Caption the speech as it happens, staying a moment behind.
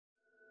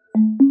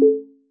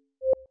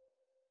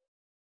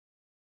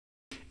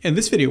In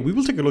this video, we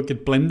will take a look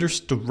at Blender's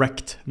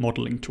direct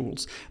modeling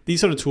tools.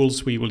 These are the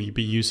tools we will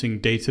be using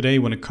day to day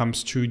when it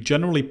comes to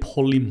generally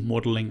poly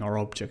modeling our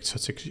objects,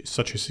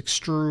 such as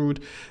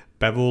extrude,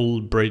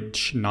 bevel,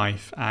 bridge,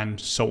 knife, and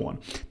so on.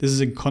 This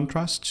is in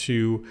contrast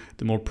to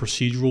the more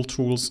procedural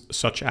tools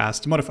such as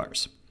the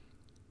modifiers.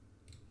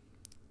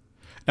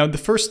 Now, the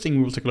first thing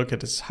we will take a look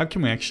at is how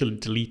can we actually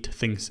delete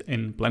things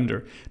in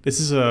Blender.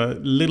 This is a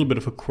little bit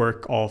of a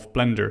quirk of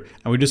Blender,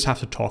 and we just have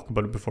to talk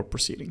about it before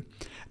proceeding.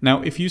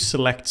 Now, if you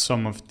select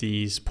some of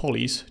these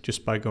polys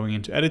just by going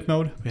into edit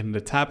mode, hitting the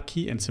tab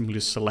key and simply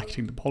just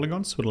selecting the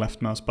polygons with the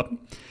left mouse button,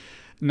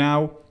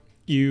 now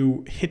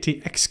you hit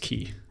the X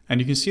key and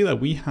you can see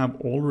that we have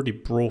already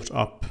brought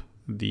up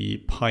the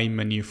pie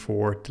menu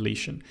for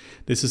deletion.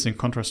 This is in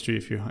contrast to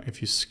if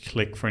you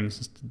click, for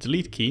instance, the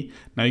delete key,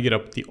 now you get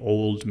up the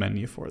old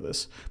menu for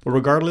this. But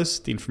regardless,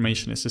 the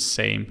information is the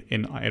same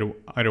in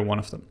either one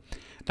of them.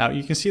 Now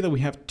you can see that we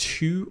have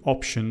two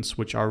options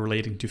which are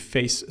relating to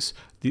faces.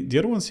 The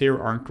other ones here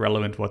aren't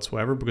relevant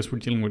whatsoever because we're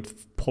dealing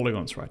with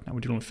polygons right now.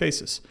 We're dealing with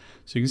faces.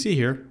 So you can see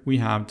here we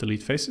have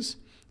delete faces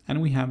and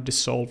we have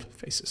dissolve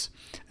faces.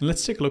 And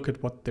let's take a look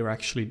at what they're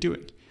actually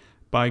doing.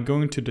 By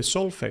going to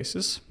dissolve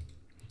faces,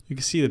 you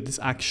can see that this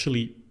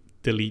actually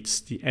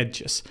deletes the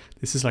edges.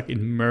 This is like it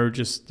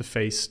merges the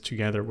face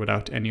together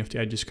without any of the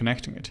edges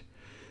connecting it.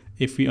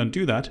 If we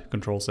undo that,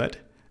 Control Z,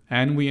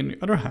 and we on the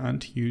other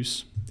hand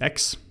use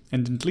X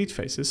and then delete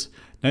faces,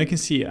 now you can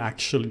see it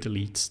actually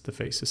deletes the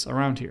faces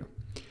around here.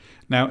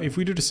 Now, if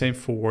we do the same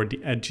for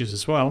the edges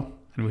as well,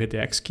 and we hit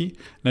the X key,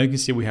 now you can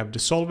see we have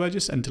dissolve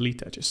edges and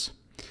delete edges.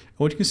 And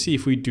what you can see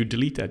if we do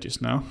delete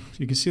edges now,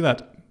 you can see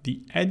that the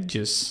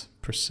edges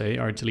per se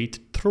are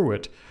deleted through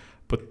it,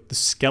 but the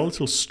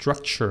skeletal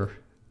structure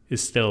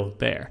is still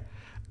there.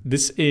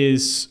 This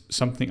is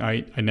something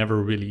I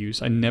never really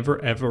use. I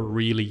never ever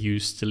really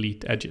use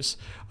delete edges.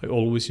 I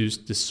always use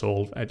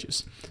dissolve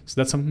edges. So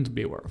that's something to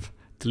be aware of.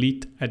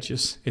 Delete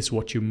edges is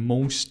what you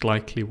most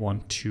likely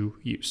want to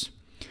use.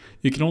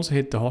 You can also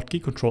hit the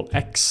hotkey Control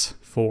X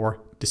for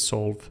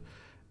dissolve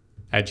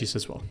edges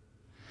as well.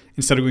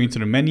 Instead of going into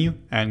the menu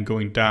and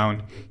going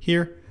down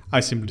here,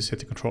 I simply just hit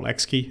the Control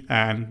X key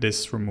and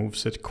this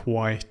removes it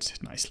quite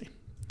nicely.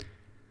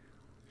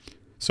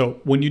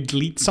 So when you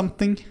delete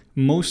something,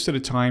 most of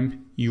the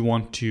time you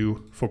want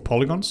to, for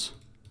polygons,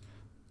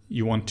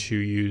 you want to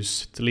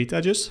use delete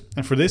edges.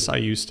 And for this, I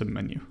use the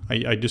menu.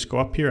 I just go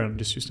up here and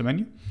just use the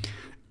menu.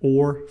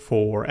 Or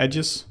for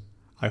edges,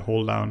 I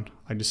hold down,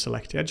 I just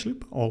select the edge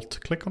loop, Alt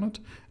click on it,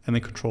 and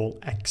then Control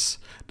X.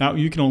 Now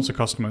you can also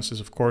customize this,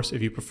 of course,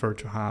 if you prefer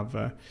to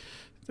have,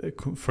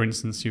 for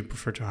instance, you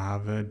prefer to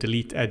have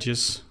delete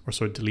edges, or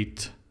so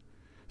delete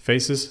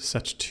faces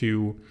set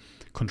to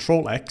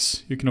Control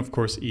X, you can of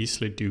course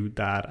easily do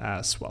that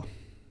as well.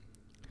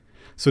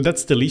 So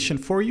that's deletion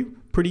for you,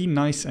 pretty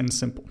nice and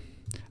simple.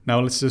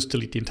 Now let's just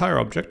delete the entire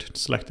object,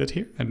 select it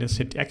here, and just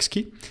hit the X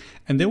key.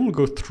 And then we'll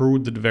go through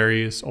the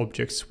various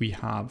objects we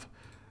have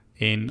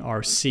in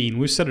our scene.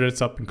 We've set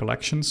it up in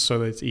collections so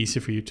that it's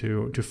easy for you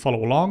to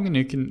follow along, and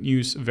you can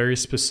use very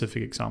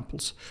specific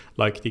examples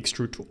like the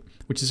extrude tool,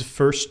 which is the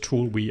first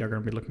tool we are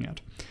going to be looking at.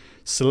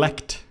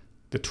 Select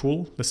the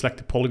tool, let's select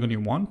the polygon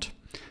you want.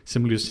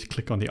 Simply just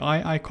click on the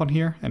eye icon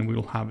here and we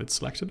will have it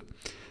selected.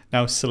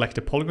 Now select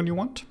the polygon you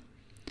want,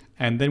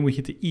 and then we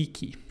hit the E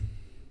key.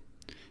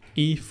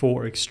 E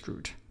for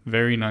extrude.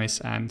 Very nice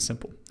and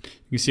simple.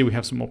 You can see we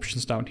have some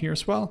options down here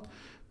as well,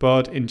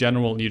 but in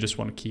general, you just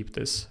want to keep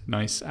this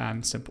nice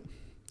and simple.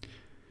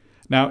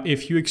 Now,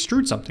 if you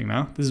extrude something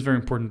now, this is very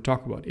important to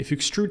talk about. If you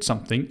extrude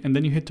something and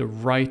then you hit the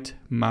right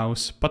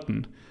mouse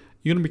button,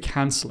 you're going to be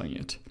canceling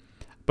it.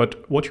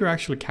 But what you're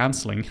actually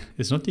canceling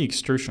is not the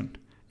extrusion,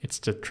 it's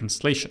the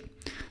translation.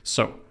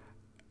 So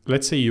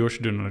let's say you're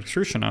doing an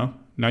extrusion now.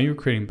 Now you're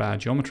creating bad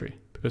geometry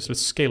because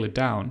let's scale it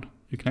down.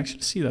 You can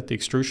actually see that the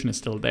extrusion is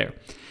still there.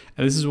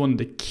 And this is one of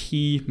the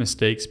key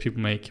mistakes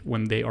people make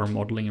when they are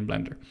modeling in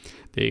Blender.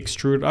 They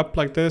extrude up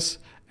like this,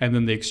 and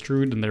then they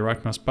extrude and they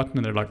right mouse button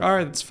and they're like, all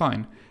right, it's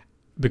fine,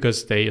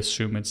 because they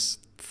assume it's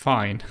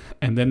fine.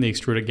 And then they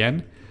extrude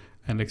again,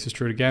 and let's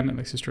extrude again, and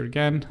let's extrude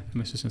again, and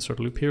let's just insert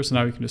a loop here. So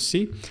now you can just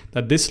see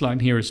that this line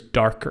here is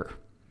darker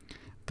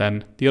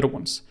than the other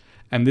ones.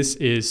 And this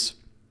is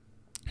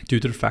due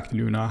to the fact that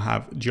you now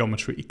have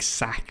geometry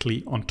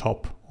exactly on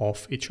top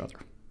of each other.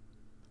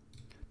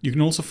 You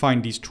can also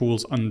find these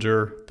tools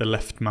under the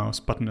left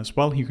mouse button as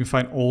well. You can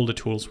find all the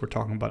tools we're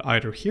talking about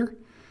either here,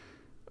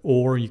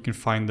 or you can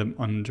find them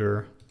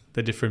under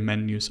the different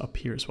menus up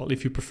here as well,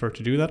 if you prefer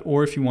to do that,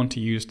 or if you want to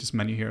use this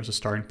menu here as a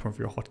starting point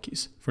for your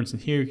hotkeys. For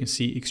instance, here you can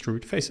see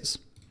extrude faces.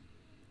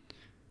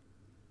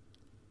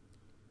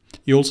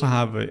 You also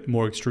have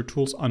more extrude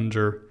tools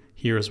under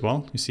here as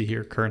well. You see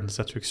here current is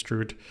set to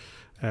extrude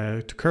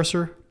to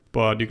cursor,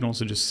 but you can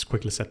also just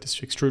quickly set this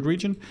to extrude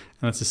region,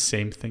 and that's the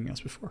same thing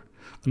as before.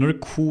 Another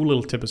cool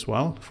little tip as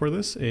well for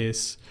this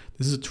is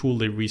a tool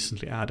they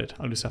recently added.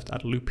 I'll just have to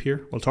add a loop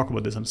here. We'll talk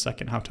about this in a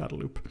second, how to add a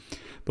loop.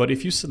 But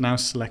if you now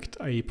select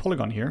a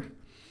polygon here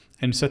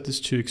and set this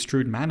to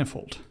extrude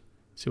manifold.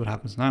 See what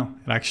happens now.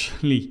 It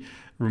actually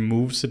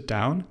removes it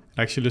down.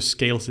 It actually just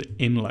scales it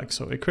in like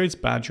so. It creates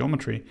bad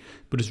geometry,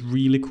 but it's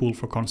really cool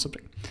for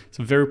concepting. It's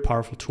a very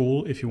powerful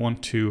tool if you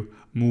want to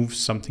move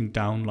something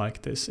down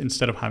like this,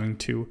 instead of having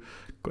to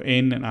go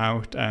in and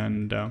out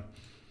and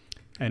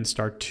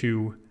start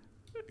to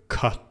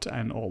cut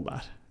and all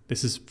that.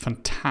 This is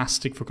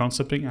fantastic for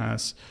concepting,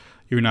 as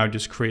you're now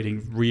just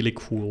creating really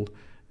cool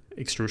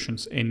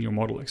extrusions in your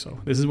model like so.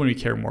 This is when you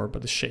care more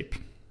about the shape.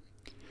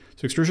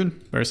 So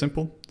extrusion, very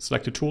simple.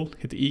 Select a tool,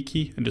 hit the E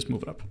key, and just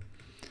move it up.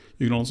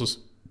 You can also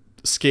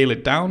scale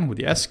it down with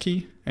the S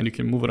key, and you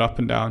can move it up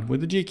and down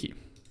with the G key.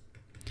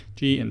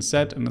 G and Z,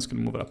 and that's going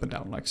to move it up and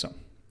down like so.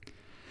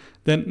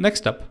 Then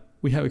next up,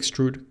 we have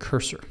extrude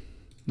cursor.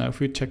 Now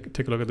if we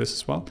take a look at this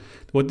as well,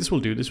 what this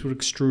will do, this will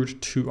extrude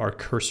to our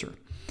cursor.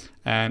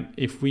 And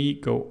if we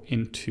go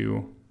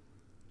into,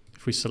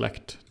 if we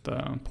select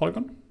the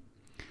polygon,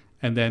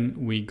 and then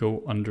we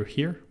go under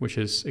here, which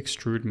is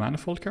extrude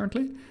manifold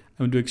currently, and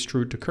we do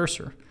extrude to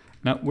cursor.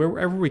 Now,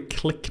 wherever we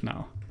click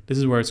now, this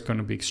is where it's going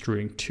to be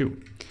extruding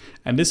to.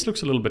 And this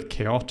looks a little bit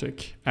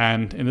chaotic,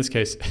 and in this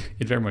case,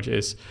 it very much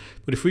is.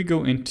 But if we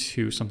go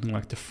into something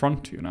like the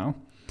front view now,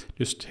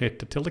 just hit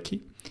the tilde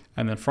key,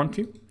 and then front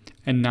view,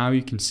 and now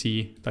you can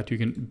see that you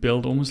can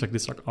build almost like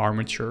this like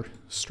armature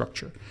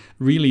structure.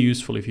 Really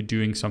useful if you're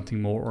doing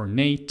something more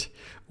ornate,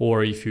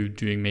 or if you're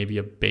doing maybe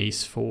a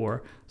base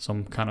for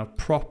some kind of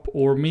prop,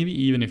 or maybe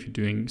even if you're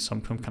doing some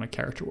kind of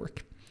character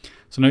work.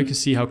 So now you can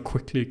see how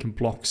quickly you can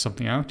block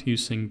something out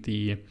using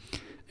the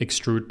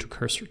extrude to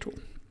cursor tool.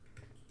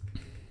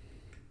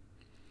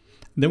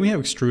 Then we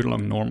have extrude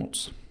along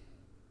normals.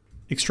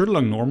 Extrude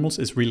along normals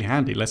is really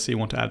handy. Let's say you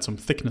want to add some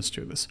thickness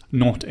to this,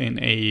 not in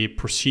a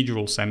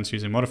procedural sense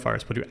using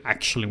modifiers, but you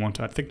actually want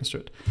to add thickness to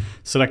it.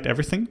 Select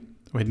everything,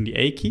 go ahead in the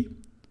A key,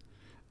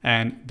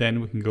 and then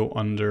we can go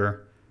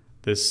under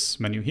this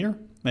menu here,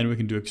 and we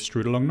can do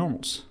extrude along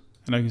normals.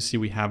 And now you can see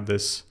we have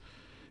this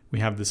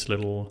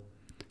little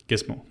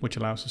gizmo, which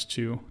allows us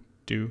to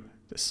do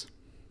this.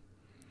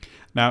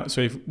 Now,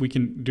 so if we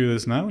can do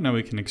this now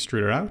we can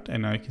extrude it out,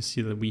 and now you can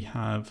see that we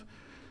have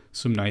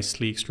some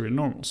nicely extruded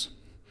normals.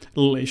 A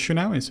little issue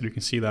now is that you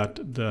can see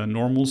that the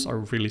normals are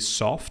really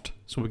soft.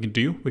 So what we can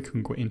do, we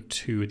can go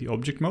into the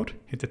object mode,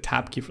 hit the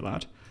tab key for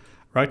that,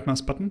 right mouse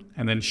button,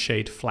 and then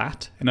shade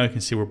flat. And now you can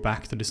see we're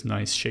back to this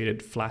nice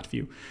shaded flat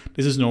view.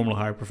 This is normally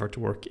how I prefer to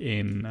work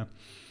in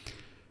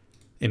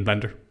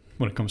Blender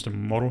when it comes to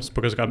models,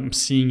 because I'm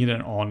seeing it in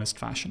an honest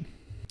fashion.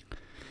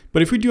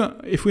 But if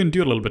we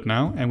undo a little bit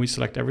now, and we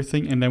select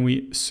everything, and then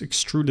we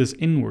extrude this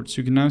inwards,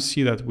 you can now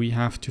see that we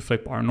have to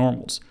flip our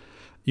normals.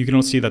 You can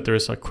also see that there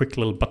is a quick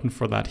little button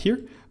for that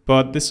here,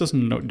 but this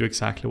doesn't do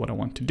exactly what I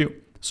want to do.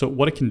 So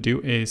what I can do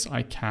is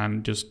I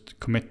can just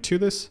commit to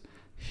this,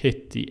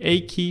 hit the A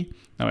key,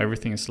 now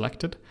everything is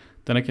selected,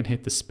 then I can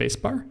hit the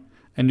spacebar,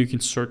 and you can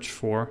search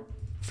for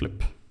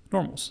flip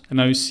normals. And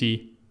now you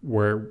see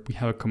where we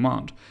have a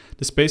command.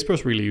 The spacebar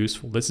is really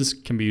useful. This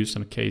can be used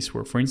in a case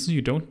where, for instance,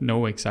 you don't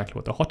know exactly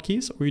what the hotkey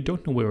is, or you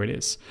don't know where it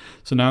is.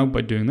 So now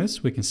by doing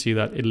this, we can see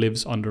that it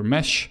lives under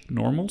mesh,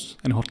 normals,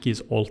 and hotkey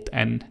is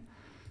Alt-N.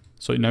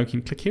 So now you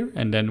can click here,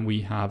 and then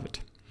we have it.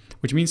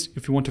 Which means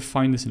if you want to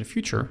find this in the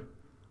future,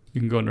 you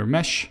can go under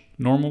mesh,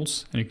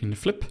 normals, and you can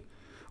flip.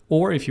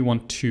 Or if you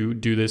want to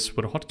do this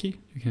with a hotkey,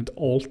 you can hit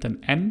Alt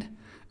and N.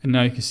 And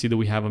now you can see that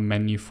we have a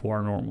menu for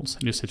our normals,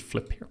 and just hit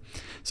flip here.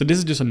 So this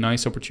is just a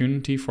nice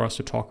opportunity for us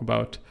to talk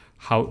about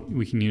how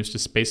we can use the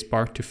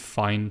spacebar to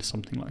find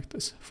something like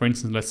this. For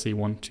instance, let's say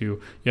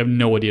you have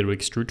no idea what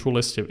extrude tool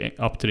is,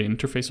 up to the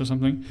interface or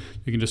something.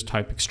 You can just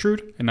type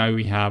extrude, and now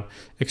we have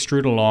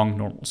extrude along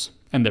normals.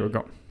 And there we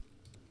go.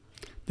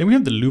 Then we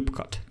have the loop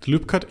cut. The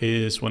loop cut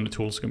is one of the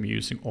tools I'm going to be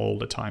using all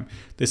the time.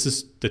 This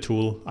is the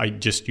tool I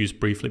just used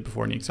briefly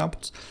before in the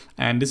examples.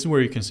 And this is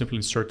where you can simply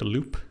insert a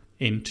loop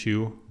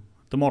into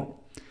the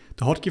model.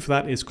 The hotkey for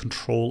that is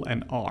Control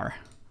and R.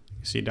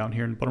 You see it down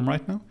here in the bottom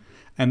right now.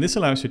 And this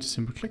allows you to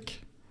simply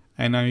click,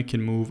 and now you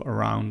can move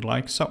around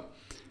like so.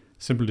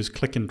 Simply just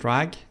click and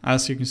drag.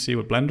 As you can see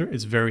with Blender,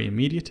 it's very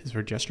immediate, it's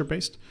very gesture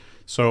based.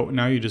 So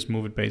now you just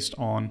move it based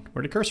on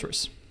where the cursor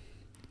is.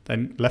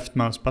 Then left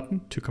mouse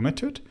button to commit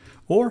to it,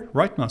 or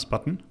right mouse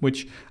button,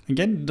 which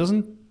again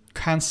doesn't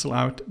cancel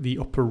out the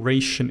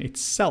operation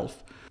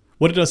itself.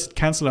 What it does, it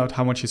cancels out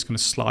how much it's going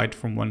to slide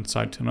from one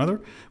side to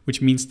another,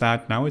 which means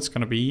that now it's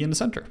going to be in the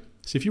center.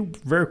 So if you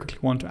very quickly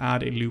want to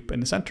add a loop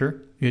in the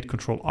center, you hit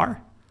Control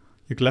R,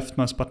 you left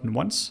mouse button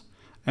once,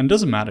 and it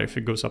doesn't matter if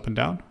it goes up and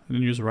down, and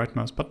then use the right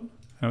mouse button,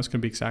 and it's going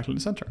to be exactly in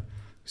the center.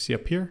 See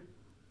up here,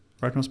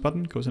 right mouse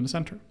button goes in the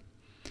center.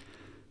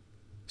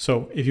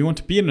 So if you want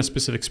to be in a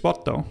specific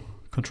spot though,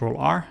 Control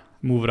R,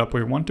 move it up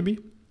where you want to be,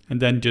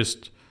 and then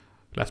just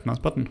left mouse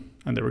button,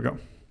 and there we go.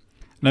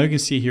 Now you can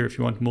see here if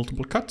you want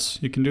multiple cuts,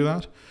 you can do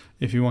that.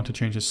 If you want to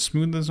change the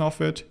smoothness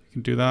of it, you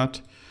can do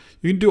that.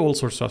 You can do all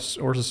sorts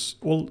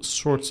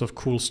of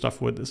cool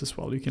stuff with this as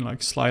well. You can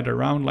like slide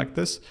around like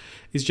this.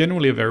 It's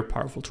generally a very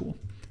powerful tool.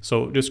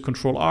 So just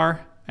Control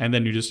R, and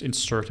then you just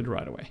insert it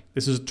right away.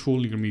 This is a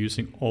tool you're going to be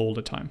using all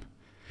the time.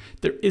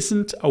 There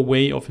isn't a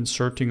way of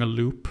inserting a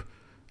loop,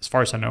 as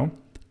far as I know,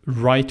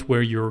 right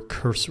where your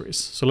cursor is.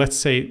 So let's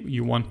say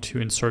you want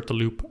to insert a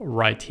loop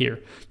right here.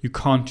 You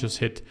can't just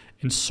hit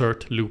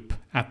insert loop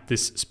at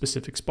this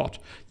specific spot.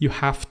 You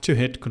have to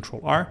hit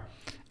Ctrl R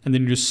and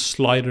then you just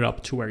slide it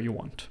up to where you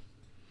want.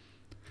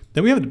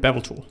 Then we have the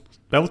bevel tool.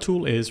 Bevel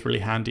tool is really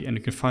handy and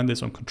you can find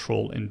this on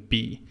Ctrl and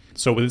B.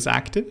 So with this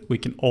active, we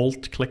can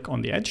alt click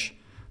on the edge,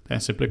 then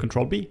simply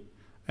Ctrl B.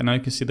 And now you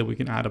can see that we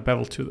can add a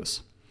bevel to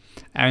this.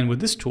 And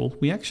with this tool,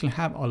 we actually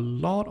have a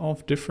lot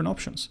of different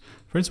options.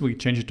 For instance, we can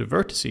change it to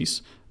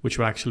vertices, which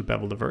will actually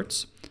bevel the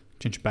verts.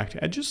 Change it back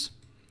to edges.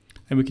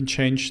 And we can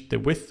change the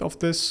width of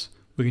this.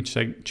 We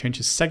can change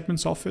the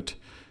segments of it.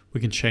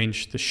 We can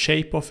change the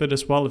shape of it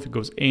as well, if it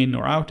goes in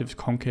or out, if it's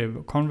concave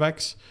or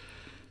convex.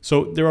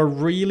 So there are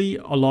really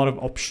a lot of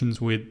options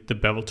with the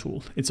bevel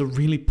tool. It's a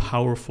really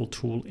powerful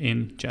tool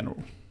in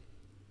general.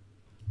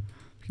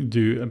 We can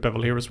do a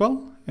bevel here as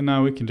well. And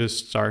now we can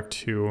just start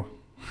to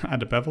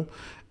add a bevel.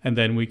 And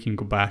then we can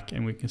go back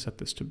and we can set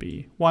this to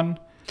be 1.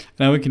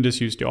 Now we can just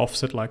use the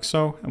offset like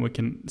so, and we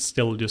can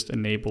still just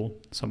enable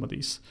some of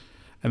these.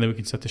 And then we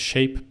can set the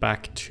shape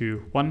back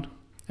to 1.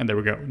 And there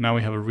we go. Now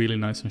we have a really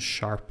nice and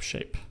sharp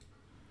shape.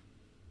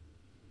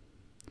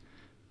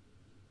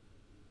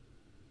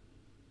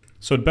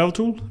 So the bevel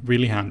tool,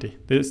 really handy.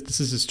 This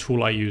is this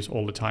tool I use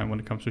all the time when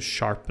it comes to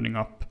sharpening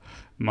up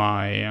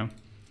my,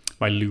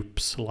 my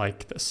loops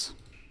like this.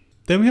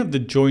 Then we have the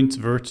joint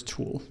vert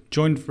tool.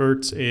 Joint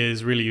verts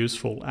is really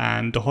useful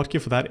and the hotkey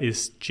for that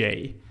is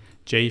J.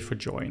 J for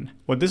join.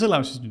 What this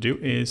allows you to do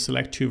is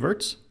select 2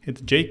 verts, hit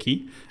the J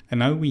key, and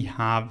now we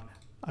have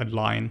a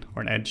line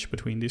or an edge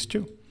between these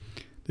 2.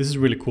 This is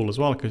really cool as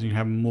well because you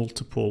have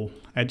multiple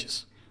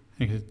edges.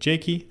 You hit the J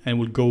key and it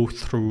will go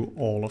through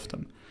all of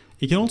them.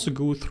 You can also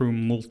go through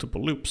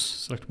multiple loops.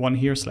 Select one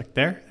here, select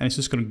there, and it's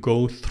just going to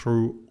go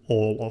through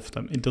all of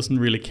them. It doesn't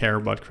really care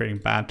about creating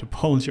bad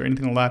topology or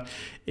anything like that.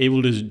 It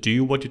will just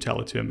do what you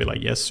tell it to and be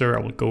like, yes, sir,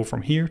 I will go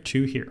from here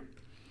to here.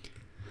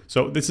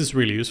 So this is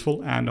really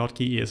useful, and the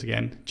hotkey is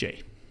again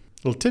J.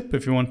 Little tip,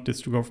 if you want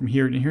this to go from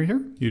here to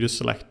here, you just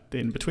select the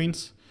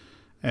in-betweens,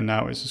 and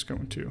now it's just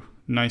going to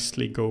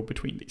nicely go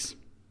between these.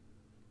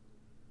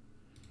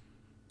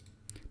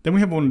 Then we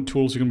have one of the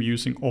tools you're going to be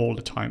using all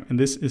the time, and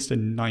this is the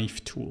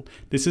knife tool.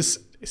 This is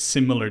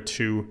similar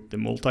to the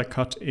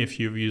multi-cut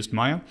if you've used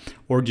Maya,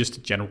 or just the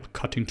general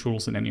cutting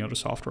tools in any other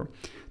software.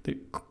 The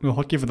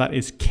hotkey for that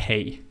is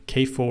K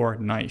for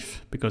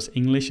knife, because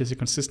English is a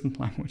consistent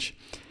language.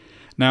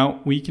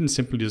 Now we can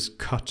simply just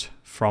cut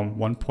from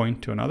one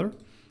point to another,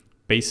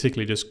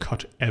 basically just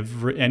cut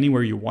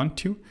anywhere you want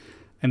to,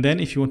 and then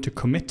if you want to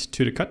commit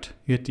to the cut,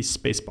 you hit the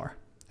spacebar,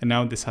 and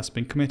now this has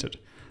been committed.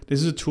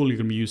 This is a tool you're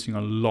going to be using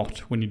a lot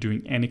when you're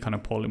doing any kind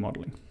of poly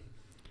modeling.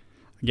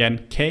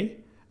 Again, K,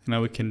 and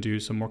now we can do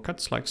some more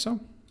cuts like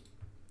so.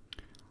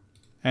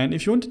 And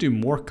if you want to do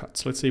more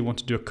cuts, let's say you want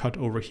to do a cut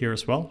over here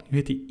as well, you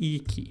hit the E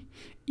key.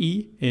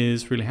 E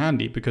is really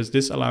handy because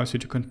this allows you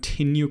to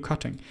continue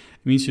cutting.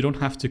 It means you don't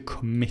have to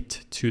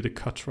commit to the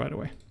cut right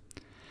away.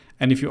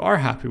 And if you are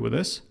happy with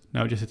this,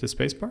 now just hit the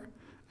spacebar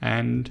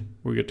and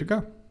we're good to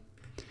go.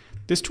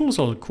 This tool is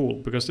also cool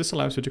because this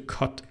allows you to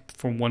cut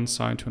from one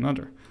side to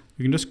another.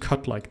 You can just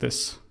cut like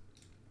this.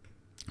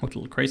 Oh, it's a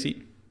little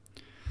crazy.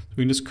 So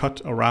we can just cut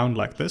around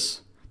like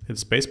this, hit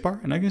the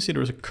spacebar, and I can see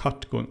there's a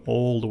cut going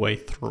all the way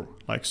through,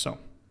 like so.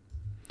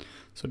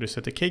 So just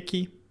hit the K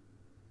key,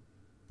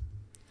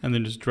 and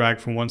then just drag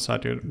from one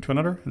side to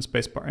another, and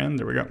spacebar, and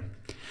there we go.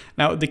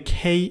 Now the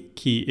K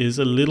key is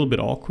a little bit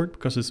awkward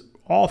because it's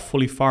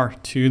awfully far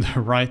to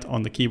the right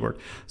on the keyboard.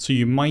 So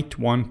you might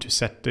want to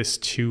set this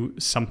to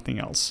something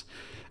else.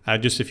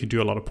 Just if you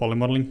do a lot of poly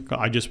modeling,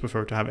 I just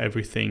prefer to have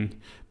everything,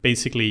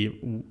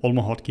 basically all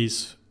my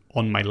hotkeys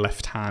on my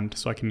left hand,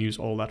 so I can use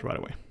all that right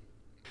away.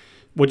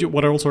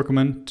 What I also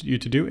recommend you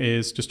to do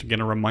is just to get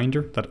a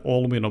reminder that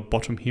all the way on the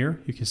bottom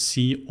here, you can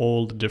see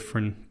all the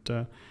different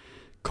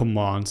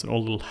commands and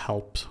all little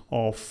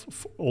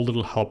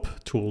help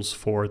tools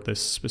for this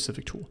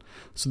specific tool.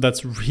 So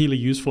that's really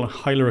useful. I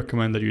highly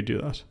recommend that you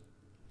do that.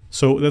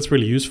 So that's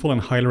really useful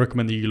and highly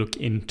recommend that you look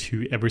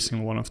into every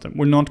single one of them.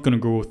 We're not going to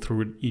go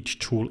through each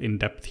tool in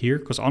depth here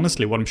because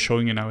honestly what I'm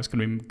showing you now is going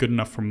to be good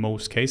enough for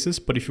most cases.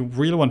 But if you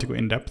really want to go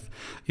in depth,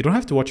 you don't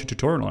have to watch a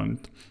tutorial on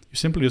it. You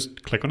simply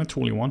just click on a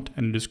tool you want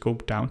and just go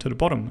down to the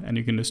bottom and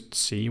you can just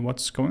see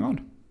what's going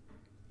on.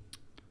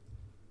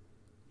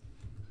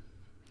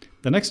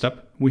 The next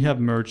up, we have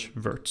merge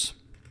verts.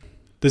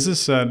 This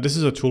is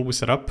a tool we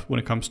set up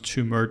when it comes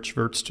to merge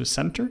verts to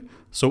center.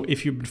 So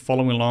if you've been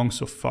following along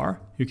so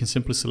far, you can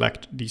simply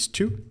select these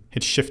two,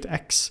 hit Shift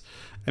X,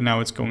 and now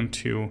it's going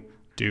to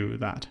do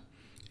that.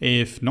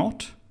 If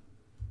not,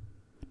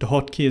 the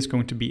hotkey is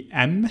going to be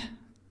M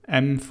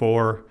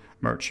for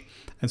merge.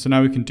 And so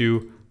now we can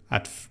do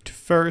at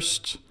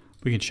first,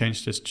 we can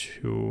change this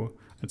to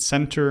at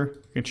center,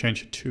 we can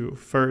change it to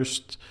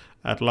first,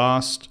 at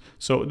last.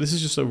 So this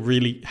is just a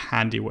really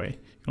handy way.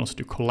 You can also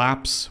do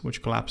collapse,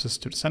 which collapses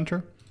to the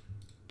center.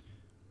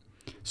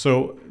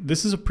 So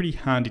this is a pretty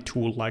handy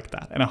tool like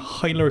that. And I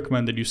highly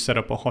recommend that you set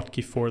up a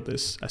hotkey for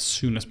this as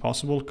soon as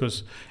possible,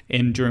 because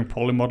during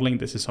poly modeling,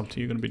 this is something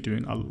you're going to be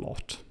doing a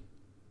lot.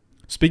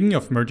 Speaking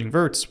of merging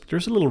verts,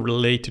 there's a little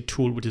related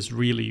tool which is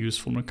really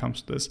useful when it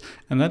comes to this.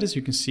 And that is,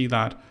 you can see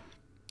that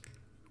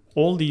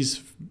all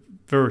these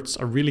verts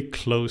are really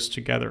close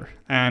together.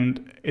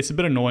 And it's a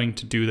bit annoying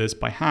to do this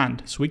by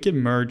hand. So we can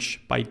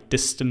merge by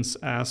distance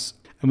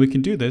and we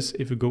can do this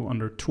if we go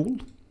under Tool,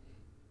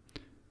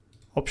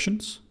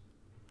 Options,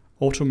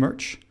 Auto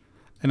Merge.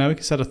 And now we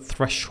can set a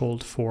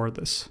threshold for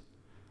this,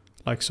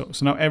 like so.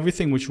 So now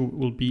everything which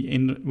will be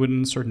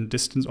within a certain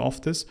distance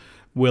of this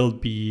will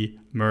be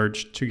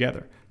merged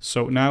together.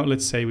 So now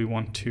let's say we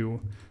want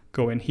to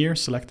go in here,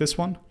 select this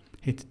one,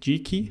 hit the G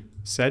key,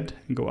 Z,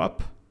 and go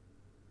up.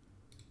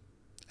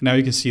 And now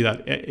you can see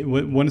that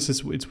once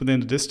it's within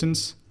the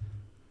distance,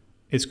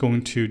 it's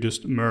going to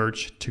just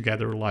merge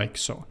together like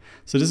so.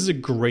 So this is a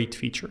great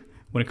feature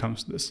when it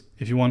comes to this.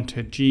 If you want to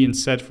hit G and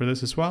Z for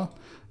this as well,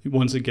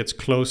 once it gets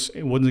close,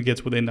 once it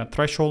gets within that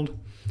threshold,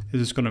 it's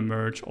just going to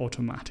merge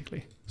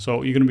automatically.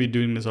 So you're going to be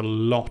doing this a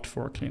lot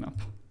for a cleanup.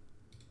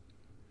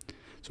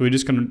 So we're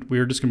just going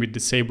to be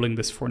disabling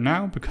this for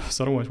now, because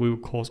otherwise we will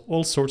cause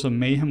all sorts of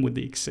mayhem with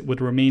the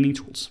remaining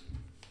tools.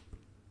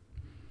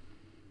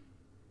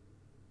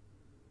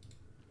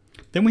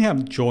 Then we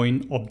have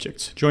join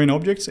objects. Join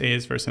objects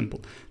is very simple.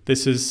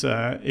 This is,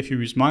 if you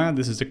use Maya,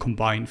 this is the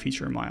combine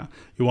feature in Maya.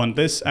 You want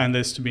this and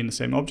this to be in the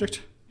same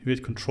object. You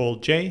hit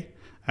Ctrl-J,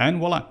 and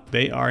voila,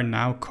 they are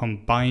now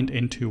combined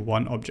into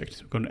one object.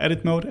 So we go to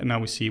edit mode, and now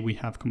we see we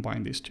have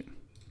combined these two.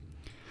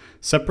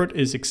 Separate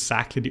is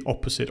exactly the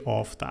opposite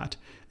of that.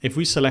 If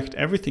we select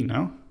everything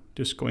now,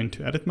 just go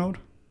into edit mode,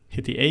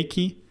 hit the A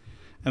key,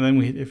 and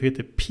then if we hit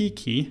the P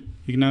key,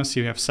 you can now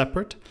see we have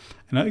separate.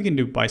 And now you can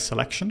do by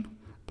selection,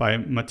 by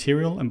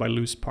material, and by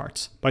loose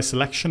parts. By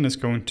selection is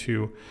going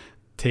to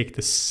take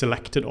the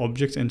selected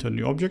object into a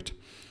new object.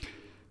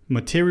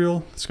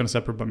 Material is going to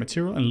separate by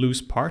material, and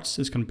loose parts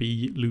is going to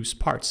be loose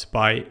parts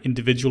by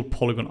individual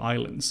polygon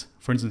islands.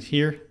 For instance,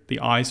 here, the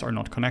eyes are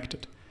not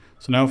connected.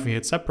 So now if we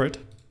hit separate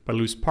by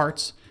loose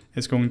parts,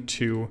 it's going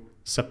to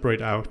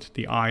separate out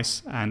the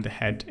eyes and the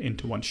head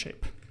into one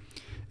shape.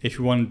 If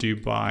you want to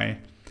do by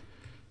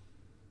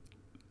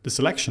the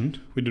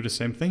selection, we do the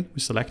same thing.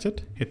 We select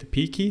it, hit the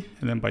P key,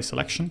 and then by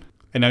selection.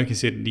 And now you can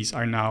see that these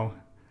are now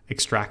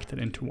extracted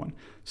into one.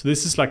 So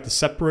this is like the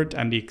separate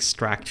and the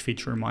extract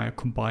feature in Maya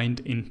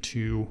combined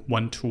into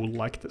one tool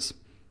like this.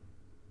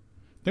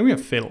 Then we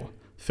have fill.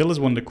 Fill is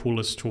one of the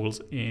coolest tools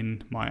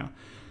in Maya.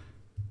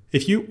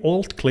 If you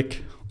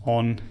alt-click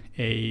on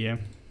a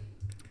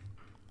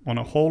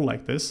hole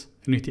like this,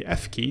 and hit the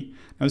F key,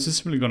 now this is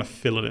simply going to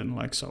fill it in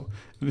like so.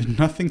 There's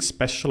nothing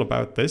special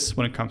about this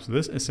when it comes to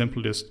this. It's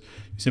simply you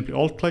simply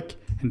alt click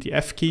and the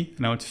F key, and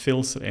now it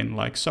fills it in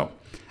like so.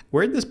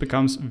 Where this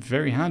becomes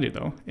very handy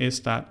though is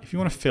that if you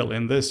want to fill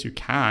in this, you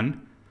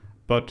can,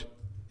 but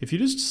if you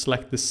just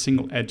select this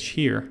single edge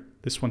here,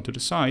 this one to the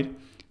side,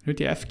 and hit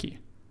the F key,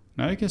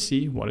 now you can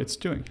see what it's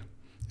doing.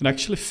 It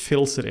actually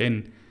fills it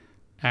in,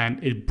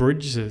 and it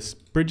bridges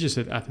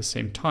it at the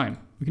same time.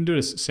 We can do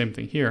this same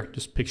thing here.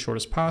 Just pick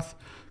shortest path,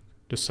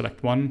 just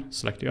select one,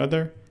 select the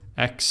other,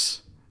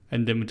 X,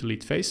 and then we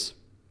delete face.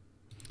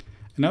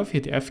 And now if you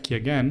hit the F key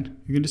again,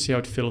 you can just see how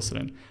it fills it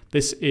in.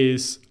 This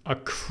is a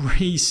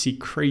crazy,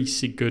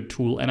 crazy good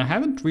tool, and I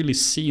haven't really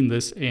seen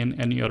this in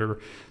any other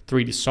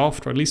 3D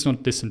software, at least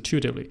not this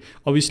intuitively.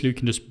 Obviously, you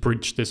can just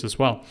bridge this as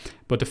well,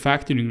 but the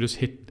fact that you can just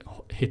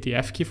hit the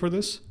F key for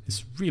this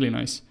is really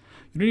nice.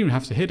 You don't even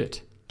have to hit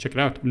it. Check it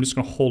out. I'm just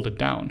going to hold it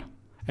down,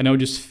 and now it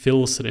just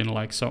fills it in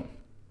like so.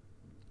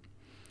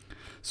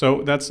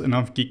 So that's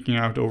enough geeking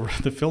out over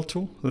the fill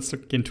tool. Let's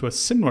look into a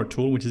similar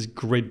tool, which is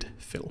grid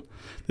fill.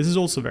 This is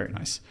also very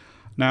nice.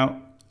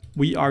 Now,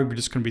 we are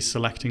just going to be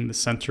selecting the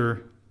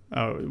center.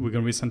 We're going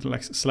to be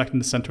selecting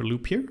the center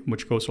loop here,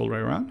 which goes all the way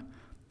around.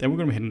 Then we're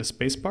going to be hitting the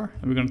space bar,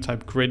 and we're going to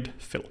type grid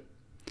fill.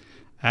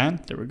 And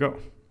there we go,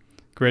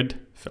 grid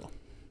fill.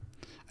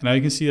 And now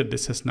you can see that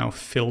this has now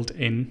filled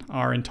in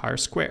our entire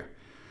square.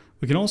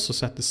 We can also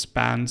set the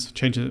spans,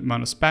 change the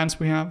amount of spans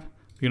we have.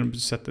 We're going to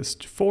set this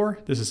to 4.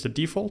 This is the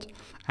default,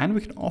 and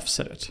we can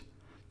offset it.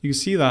 You can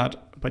see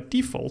that by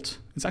default,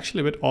 it's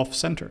actually a bit off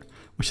center,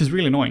 which is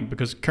really annoying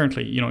because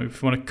currently,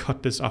 if you want to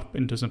cut this up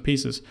into some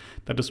pieces,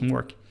 that doesn't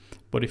work.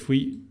 But if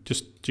we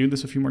just do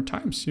this a few more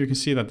times, you can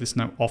see that this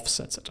now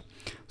offsets it.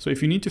 So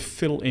if you need to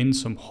fill in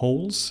some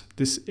holes,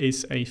 this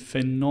is a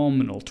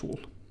phenomenal tool.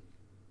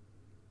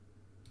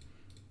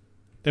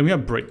 Then we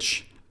have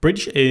bridge.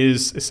 Bridge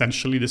is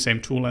essentially the same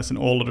tool as in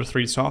all other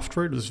 3D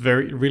software. There's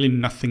really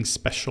nothing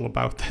special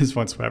about this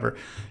whatsoever.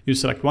 You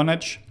select one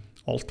edge,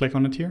 alt-click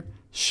on it here,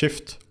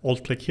 shift,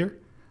 alt-click here.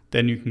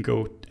 Then you can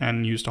go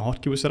and use the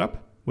hotkey we set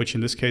up, which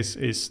in this case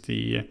is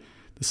the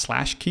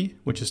slash key,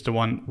 which is the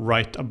one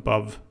right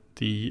above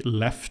the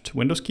left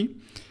Windows key.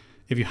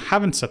 If you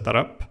haven't set that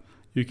up,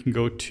 you can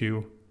go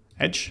to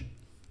Edge,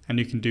 and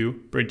you can do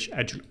bridge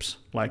edge loops,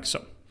 like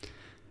so.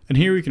 And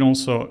here you can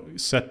also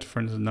set, for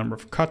instance, the number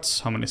of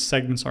cuts, how many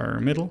segments are in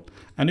the middle,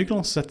 and you can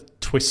also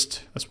set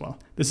twist as well.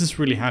 This is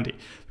really handy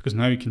because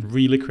now you can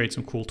really create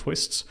some cool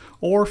twists.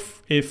 Or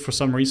if for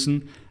some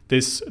reason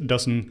this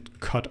doesn't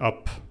cut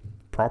up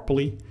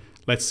properly,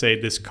 let's say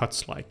this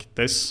cuts like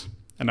this,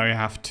 and now you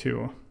have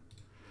to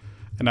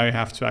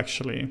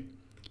actually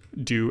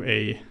do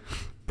a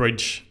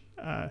bridge.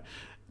 Now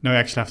you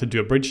actually have to do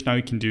a bridge. Now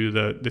you can do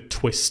the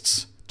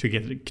twists to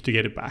get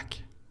it back.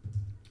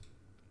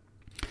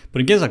 But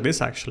in cases like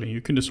this, actually,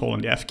 you can just hold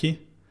on the F key,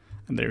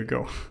 and there you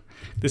go.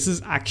 This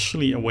is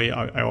actually a way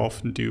I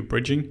often do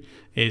bridging,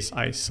 is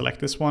I select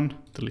this one,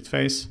 delete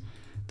face,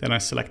 then I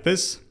select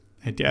this,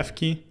 hit the F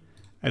key,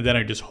 and then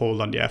I just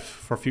hold on the F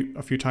for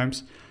a few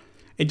times.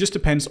 It just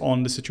depends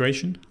on the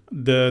situation.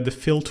 The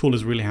fill tool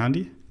is really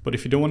handy, but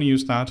if you don't want to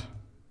use that,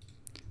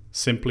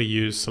 simply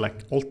use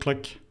select alt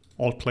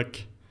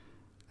click,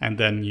 and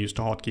then use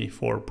the hotkey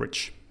for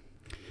bridge.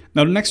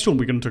 Now the next tool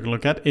we're going to take a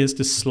look at is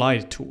the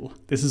slide tool.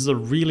 This is a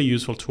really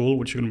useful tool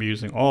which you're going to be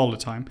using all the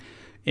time.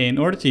 In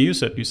order to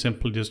use it, you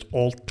simply just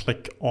alt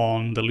click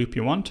on the loop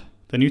you want.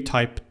 Then you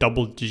type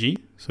double G,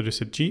 so just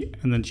hit G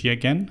and then G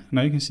again.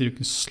 Now you can see you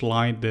can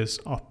slide this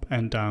up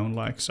and down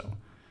like so.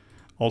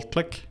 Alt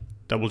click,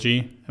 double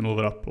G, and move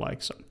it up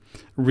like so.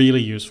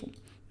 Really useful.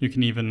 You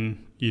can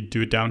even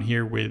do it down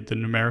here with the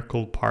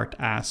numerical part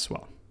as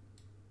well.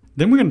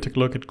 Then we're going to take a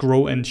look at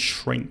grow and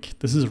shrink.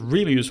 This is a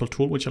really useful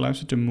tool which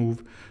allows you to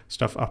move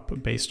stuff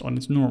up based on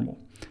its normal.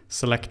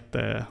 Select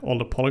all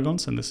the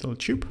polygons in this little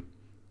tube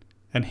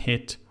and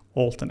hit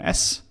Alt and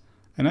S.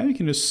 And now you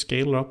can just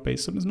scale it up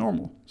based on its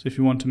normal. So if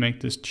you want to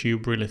make this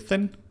tube really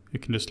thin, you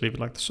can just leave it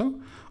like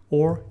so.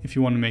 Or if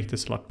you want to make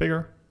this a lot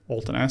bigger,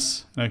 Alt and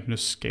S, now you can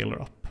just scale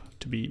it up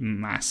to be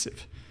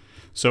massive.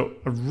 So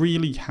a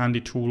really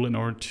handy tool in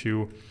order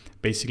to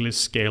basically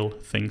scale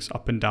things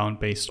up and down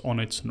based on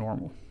its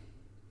normal.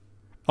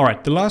 All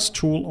right, the last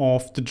tool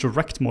of the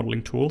direct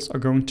modeling tools are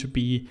going to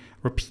be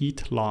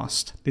repeat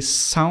last. This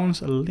sounds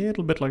a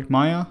little bit like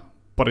Maya,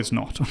 but it's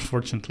not,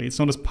 unfortunately. It's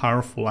not as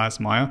powerful as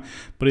Maya,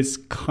 but it's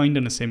kind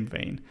of in the same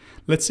vein.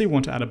 Let's say we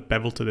want to add a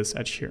bevel to this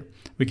edge here.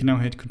 We can now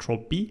hit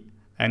Control B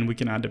and we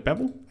can add a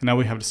bevel. And now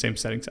we have the same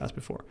settings as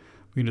before.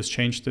 We can just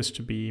change this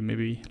to be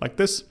maybe like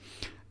this.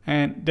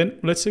 And then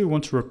let's say we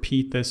want to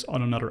repeat this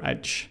on another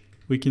edge.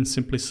 We can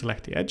simply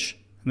select the edge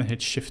and then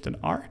hit Shift and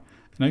R.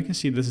 And now you can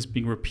see this is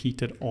being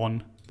repeated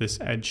on this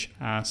edge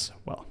as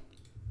well.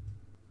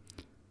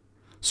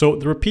 So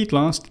the repeat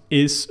last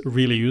is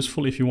really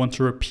useful if you want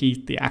to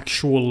repeat the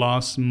actual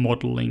last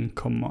modeling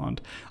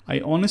command. I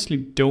honestly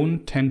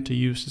don't tend to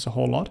use this a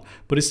whole lot,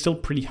 but it's still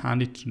pretty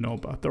handy to know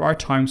about. There are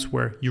times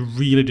where you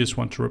really just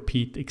want to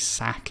repeat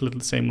exactly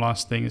the same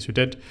last thing as you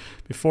did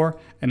before,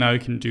 and now you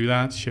can do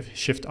that,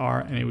 Shift R,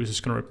 and it was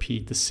just going to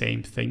repeat the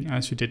same thing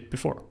as you did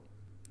before.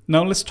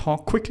 Now let's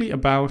talk quickly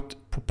about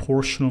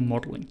proportional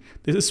modeling.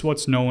 This is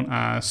what's known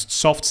as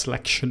soft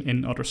selection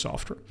in other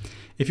software.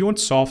 If you want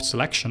soft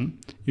selection,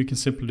 you can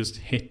simply just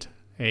hit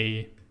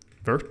a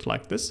vert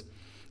like this,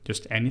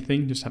 just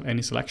anything, just have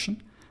any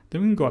selection.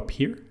 Then we can go up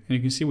here and you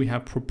can see we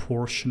have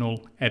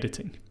proportional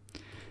editing.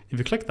 If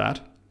you click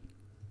that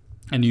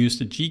and use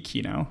the G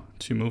key now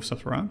to move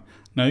stuff around,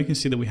 now you can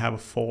see that we have a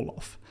fall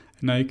off.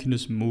 And now you can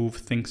just move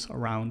things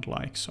around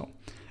like so.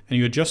 And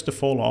you adjust the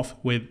fall off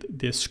with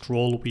the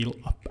scroll wheel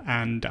up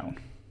and down.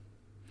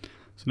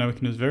 So now we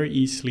can just very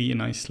easily and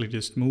nicely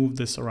just move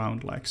this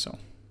around like so.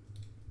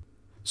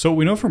 So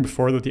we know from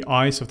before that the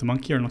eyes of the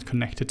monkey are not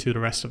connected to the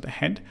rest of the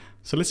head.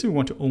 So let's say we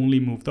want to only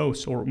move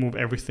those or move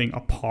everything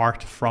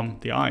apart from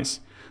the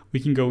eyes. We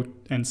can go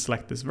and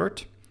select this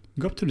vert,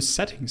 go up to the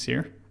settings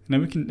here, and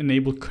then we can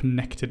enable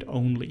connected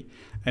only.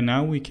 And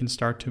now we can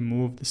start to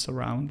move this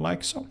around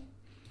like so.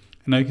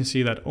 And now you can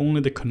see that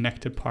only the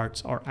connected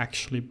parts are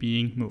actually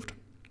being moved.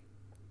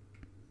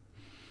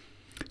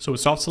 So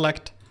with soft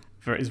select,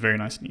 it's very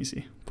nice and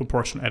easy.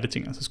 Proportional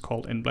editing, as it's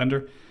called in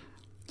Blender.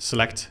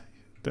 Select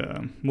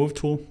the move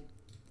tool,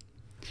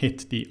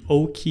 hit the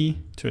O key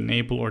to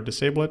enable or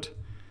disable it,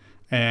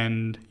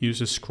 and use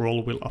the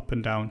scroll wheel up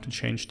and down to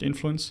change the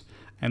influence,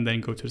 and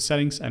then go to the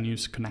settings and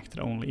use connected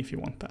only if you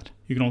want that.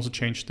 You can also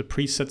change the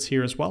presets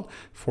here as well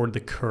for the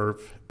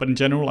curve, but in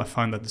general I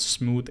find that the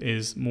smooth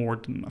is more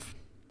than enough.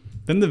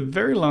 Then the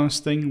very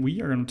last thing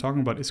we are going to talk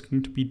about is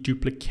going to be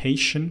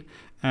duplication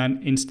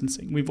and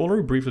instancing. We've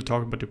already briefly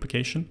talked about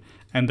duplication,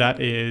 and that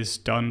is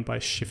done by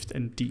Shift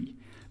and D.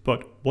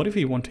 But what if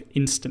we want to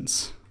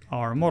instance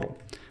our model?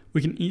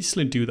 We can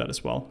easily do that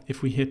as well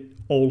if we hit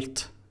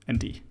Alt and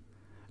D.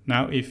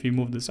 Now if we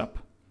move this up,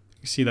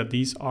 you see that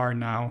these are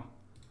now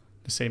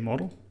the same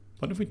model.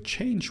 But if we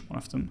change one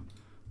of them,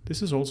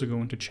 this is also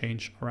going to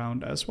change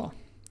around as well.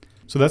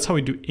 So that's how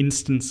we do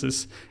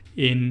instances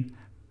in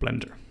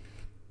Blender.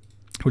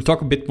 We'll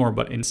talk a bit more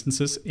about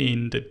instances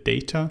in the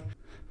data,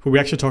 where we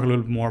actually talk a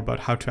little bit more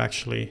about how to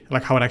actually,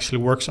 how it actually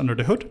works under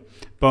the hood.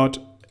 But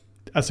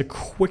as a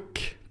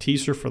quick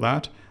teaser for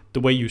that,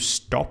 the way you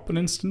stop an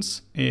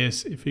instance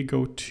is if we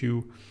go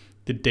to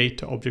the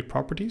data object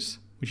properties,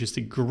 which is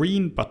the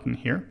green button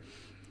here,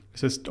 It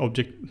says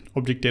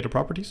object data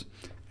properties.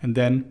 And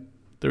then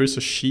there is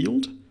a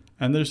shield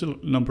and there's a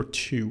number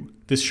 2.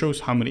 This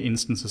shows how many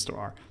instances there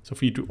are. So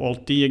if you do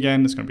Alt D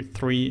again, it's going to be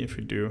 3. If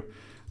you do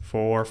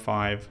 4,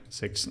 5,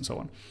 6, and so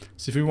on.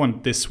 So if you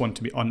want this one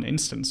to be on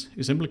instance,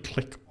 you simply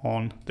click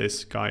on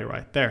this guy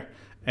right there.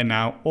 And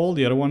now all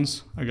the other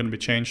ones are going to be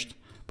changed,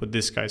 but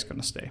this guy is going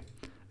to stay.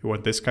 If you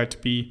want this guy to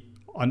be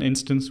on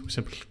instance, we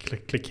simply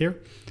click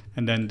here.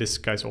 And then this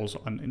guy's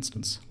also on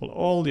instance. Well,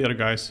 all the other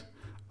guys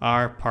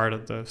are part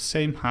of the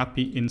same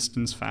happy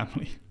instance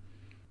family.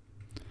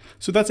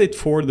 So that's it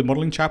for the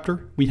modeling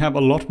chapter. We have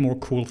a lot more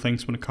cool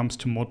things when it comes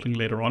to modeling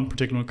later on,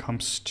 particularly when it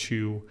comes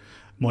to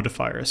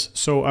modifiers.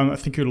 So I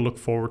think you'll look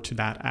forward to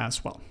that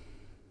as well.